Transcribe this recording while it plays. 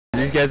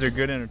these guys are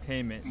good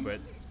entertainment,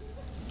 but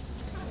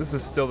this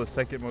is still the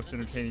second most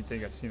entertaining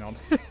thing I've seen all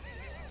day.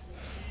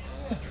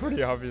 It's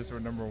pretty obvious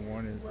what number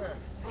one is.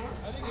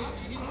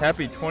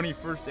 Happy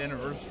 21st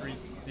anniversary,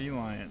 Sea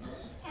Lions.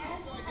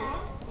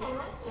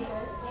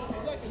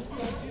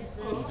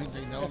 You think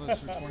they know this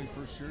is their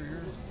 21st year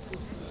here?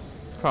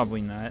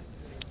 Probably not.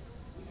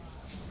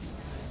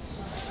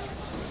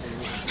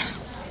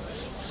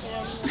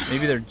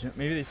 Maybe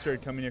they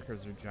started coming here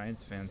because they're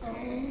Giants fans.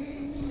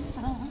 Then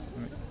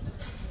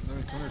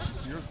they come here since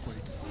the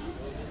earthquake.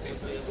 The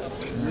earthquake brought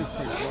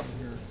them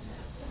here.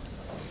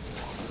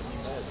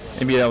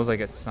 Maybe that was like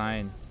a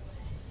sign.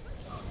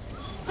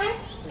 I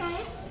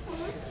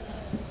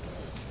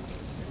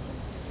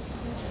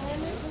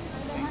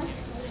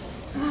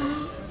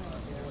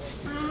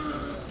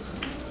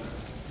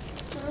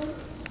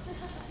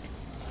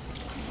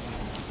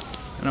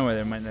don't know why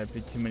there might not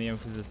be too many of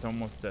them because it's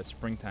almost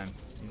springtime.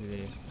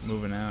 Maybe they're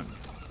moving out.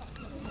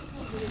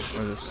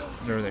 Or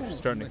they're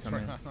starting to come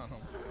in.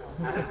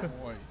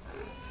 Boy.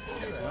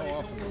 Get the hell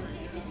off of me.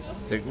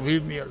 It's like,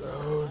 leave me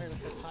alone.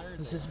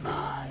 This is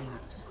mine.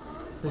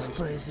 This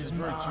place is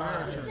mine.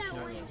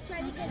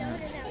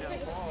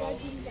 Well,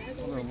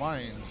 they're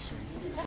lions.